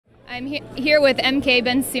I'm here with MK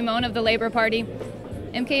Ben-Simon of the Labour Party.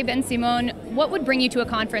 MK Ben-Simon, what would bring you to a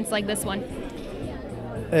conference like this one?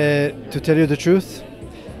 To tell you the truth,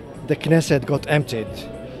 the Knesset got emptied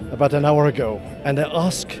about an hour ago, and I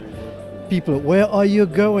asked people, where are you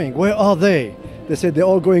going? Where are they? They said they're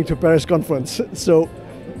all going to Paris conference. So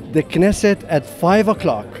the Knesset at 5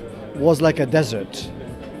 o'clock was like a desert.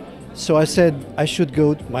 So I said I should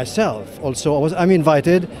go myself. Also, I'm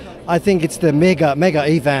invited. I think it's the mega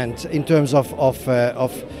event in terms of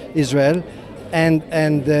Israel, and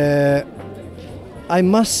I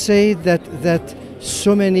must say that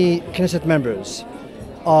so many Knesset members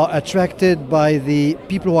are attracted by the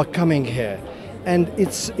people who are coming here, and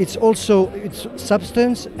it's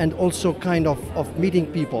substance and also kind of meeting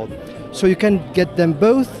people, so you can get them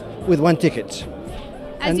both with one ticket.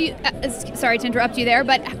 Sorry to interrupt you there,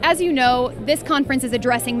 but as you know, this conference is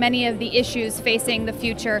addressing many of the issues facing the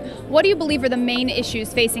future. What do you believe are the main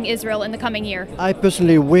issues facing Israel in the coming year? I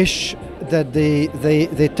personally wish that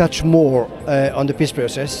they touch more on the peace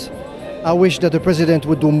process. I wish that the president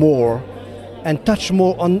would do more and touch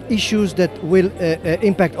more on issues that will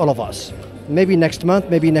impact all of us. Maybe next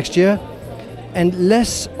month, maybe next year, and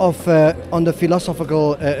less of on the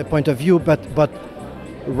philosophical point of view, but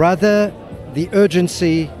rather the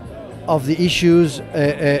urgency of the issues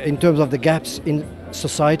in terms of the gaps in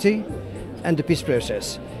society and the peace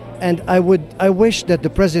process. And I wish that the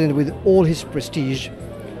president, with all his prestige,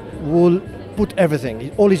 will put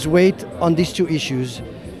everything, all his weight on these two issues,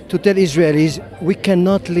 to tell Israelis we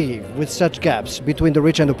cannot live with such gaps between the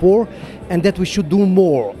rich and the poor, and that we should do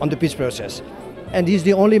more on the peace process. And he's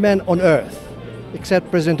the only man on earth,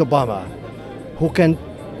 except President Obama, who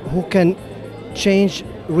can change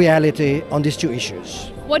reality on these two issues.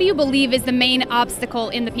 What do you believe is the main obstacle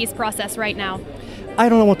in the peace process right now? I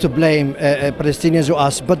don't want to blame Palestinians or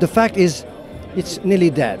us, but the fact is it's nearly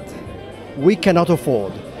dead. We cannot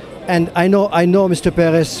afford. And I know Mr.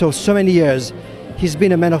 Peres, so many years. He's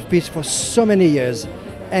been a man of peace for so many years.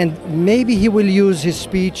 And maybe he will use his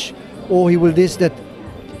speech, or he will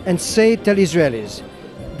and tell Israelis,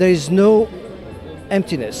 there is no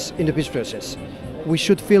emptiness in the peace process. We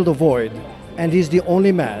should fill the void. And he's the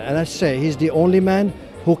only man, and I say he's the only man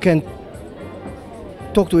who can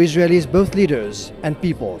talk to Israelis, both leaders and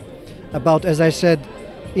people, about, as I said,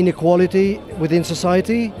 inequality within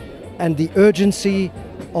society and the urgency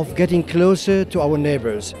of getting closer to our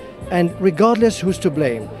neighbors. And regardless who's to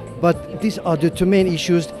blame, but these are the two main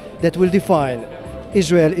issues that will define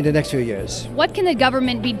Israel in the next few years. What can the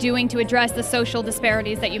government be doing to address the social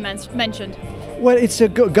disparities that you mentioned? Well, it's a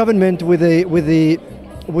government with the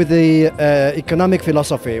economic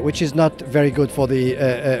philosophy, which is not very good for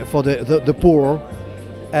the poor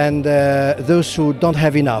and those who don't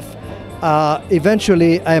have enough.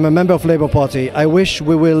 Eventually, I am a member of Labour Party. I wish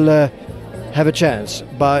we will have a chance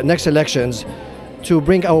by next elections to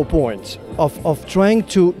bring our point of trying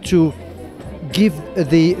to give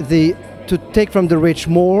to take from the rich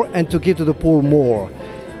more and to give to the poor more.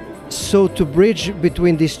 So to bridge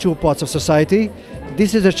between these two parts of society,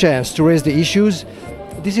 this is a chance to raise the issues.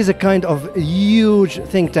 This is a kind of huge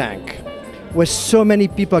think tank where so many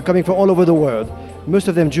people are coming from all over the world, most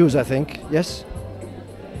of them Jews, I think, yes?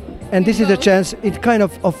 And this is a chance, it's kind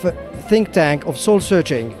of a think tank of soul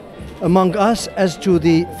searching among us as to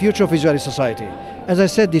the future of Israeli society. As I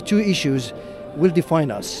said, the two issues will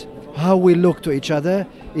define us, how we look to each other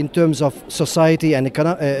in terms of society and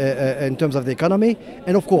in terms of the economy,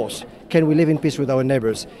 and of course, can we live in peace with our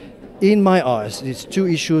neighbors? In my eyes, these two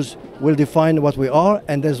issues will define what we are,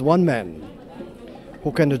 and there's one man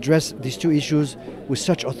who can address these two issues with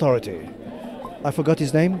such authority. I forgot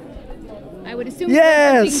his name? I would assume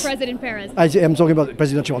yes! President Peres. I am talking about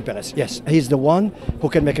President Shimon Peres. Yes, he's the one who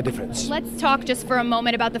can make a difference. Let's talk just for a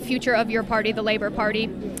moment about the future of your party, the Labour Party.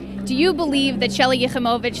 Do you believe that Shelley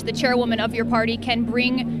Yachimowicz, the chairwoman of your party, can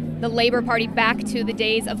bring the Labour Party back to the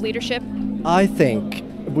days of leadership? I think,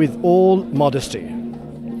 with all modesty,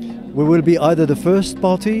 we will be either the first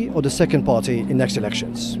party or the second party in next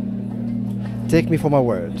elections. Take me for my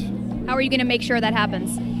word. How are you going to make sure that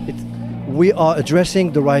happens? We are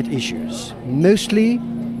addressing the right issues, mostly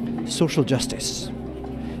social justice.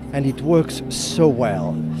 And it works so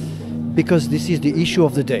well because this is the issue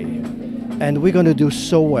of the day. And we're going to do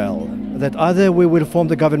so well that either we will form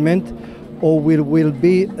the government or we will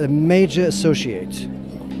be a major associate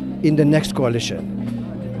in the next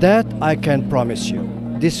coalition. That I can promise you.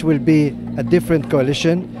 This will be a different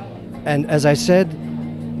coalition, and as I said,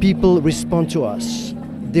 people respond to us.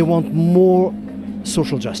 They want more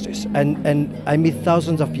social justice, and I meet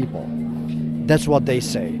thousands of people. That's what they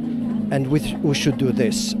say, and we should do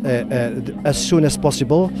this as soon as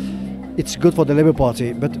possible. it's good for the Labour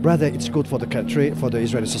Party, but rather it's good for the country, for the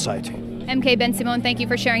Israeli society. MK Ben-Simon, thank you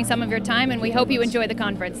for sharing some of your time, and we hope you enjoy the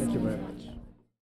conference. Thank you very much.